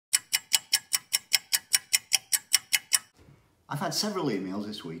I've had several emails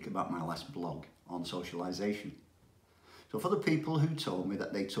this week about my last blog on socialisation. So for the people who told me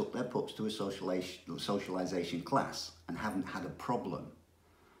that they took their pups to a socialisation class and haven't had a problem,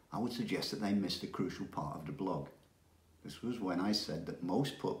 I would suggest that they missed a crucial part of the blog. This was when I said that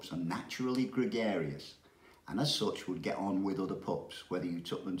most pups are naturally gregarious and as such would get on with other pups whether you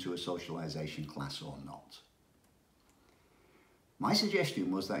took them to a socialisation class or not. My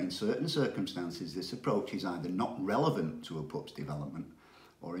suggestion was that in certain circumstances this approach is either not relevant to a pup's development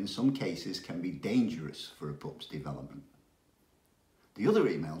or in some cases can be dangerous for a pup's development. The other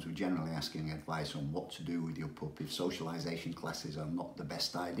emails were generally asking advice on what to do with your pup if socialisation classes are not the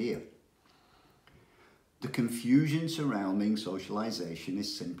best idea. The confusion surrounding socialisation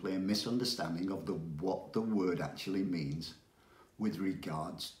is simply a misunderstanding of what the word actually means with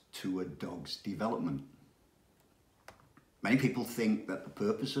regards to a dog's development. Many people think that the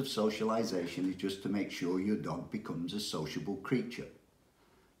purpose of socialisation is just to make sure your dog becomes a sociable creature.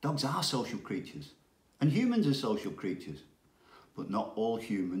 Dogs are social creatures, and humans are social creatures, but not all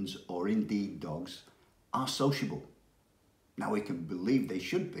humans, or indeed dogs, are sociable. Now we can believe they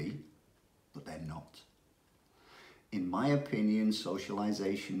should be, but they're not. In my opinion,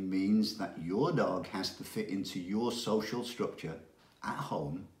 socialisation means that your dog has to fit into your social structure at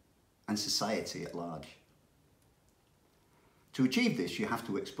home and society at large. To achieve this, you have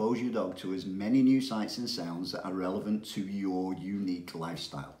to expose your dog to as many new sights and sounds that are relevant to your unique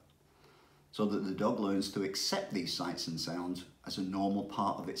lifestyle, so that the dog learns to accept these sights and sounds as a normal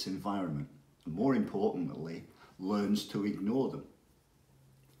part of its environment, and more importantly, learns to ignore them.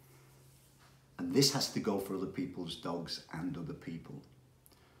 And this has to go for other people's dogs and other people.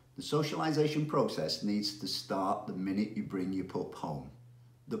 The socialisation process needs to start the minute you bring your pup home.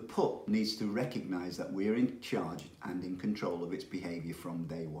 The pup needs to recognise that we're in charge and in control of its behaviour from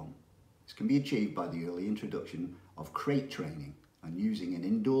day one. This can be achieved by the early introduction of crate training and using an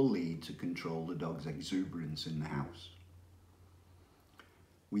indoor lead to control the dog's exuberance in the house.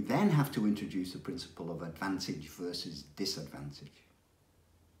 We then have to introduce the principle of advantage versus disadvantage.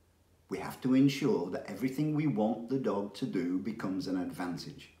 We have to ensure that everything we want the dog to do becomes an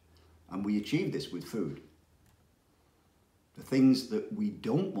advantage, and we achieve this with food. The things that we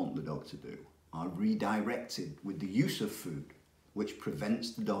don't want the dog to do are redirected with the use of food, which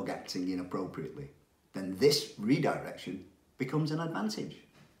prevents the dog acting inappropriately. Then this redirection becomes an advantage.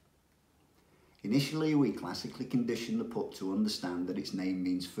 Initially, we classically condition the pup to understand that its name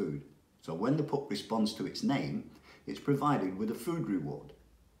means food. So when the pup responds to its name, it's provided with a food reward.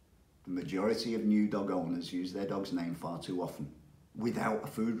 The majority of new dog owners use their dog's name far too often, without a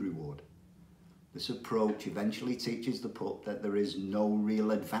food reward. This approach eventually teaches the pup that there is no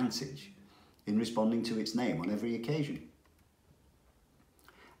real advantage in responding to its name on every occasion.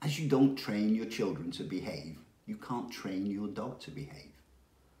 As you don't train your children to behave, you can't train your dog to behave.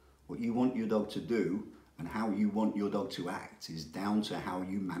 What you want your dog to do and how you want your dog to act is down to how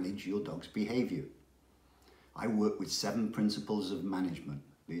you manage your dog's behaviour. I work with 7 principles of management.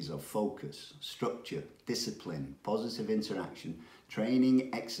 These are focus, structure, discipline, positive interaction,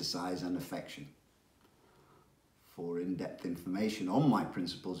 training, exercise and affection. For in-depth information on my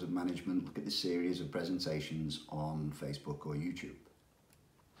principles of management, look at the series of presentations on Facebook or YouTube.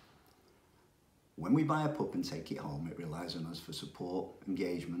 When we buy a pup and take it home, it relies on us for support,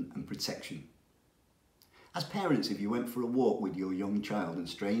 engagement and protection. As parents, if you went for a walk with your young child and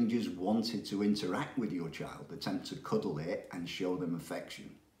strangers wanted to interact with your child, attempt to cuddle it and show them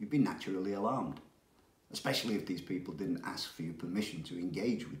affection, you'd be naturally alarmed, especially if these people didn't ask for your permission to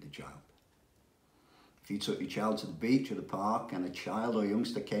engage with the child. If you took your child to the beach or the park and a child or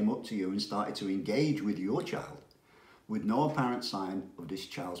youngster came up to you and started to engage with your child with no apparent sign of this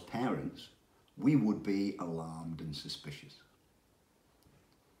child's parents, we would be alarmed and suspicious.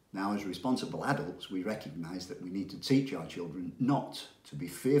 Now, as responsible adults, we recognise that we need to teach our children not to be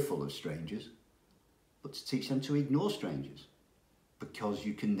fearful of strangers, but to teach them to ignore strangers, because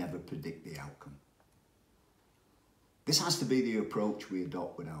you can never predict the outcome. This has to be the approach we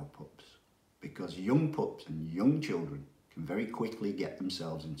adopt with our pups, because young pups and young children can very quickly get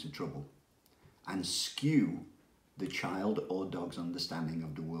themselves into trouble and skew the child or dog's understanding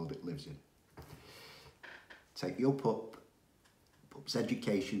of the world it lives in. Take your pup's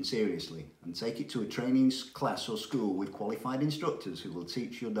education seriously and take it to a training class or school with qualified instructors who will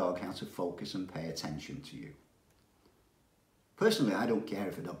teach your dog how to focus and pay attention to you. Personally, I don't care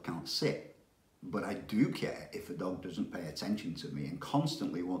if a dog can't sit, but I do care if a dog doesn't pay attention to me and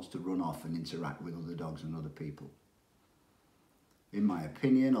constantly wants to run off and interact with other dogs and other people. In my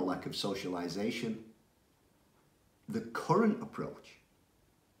opinion, a lack of socialisation, the current approach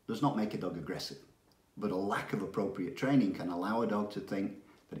does not make a dog aggressive. but a lack of appropriate training can allow a dog to think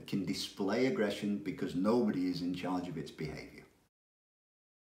that it can display aggression because nobody is in charge of its behaviour.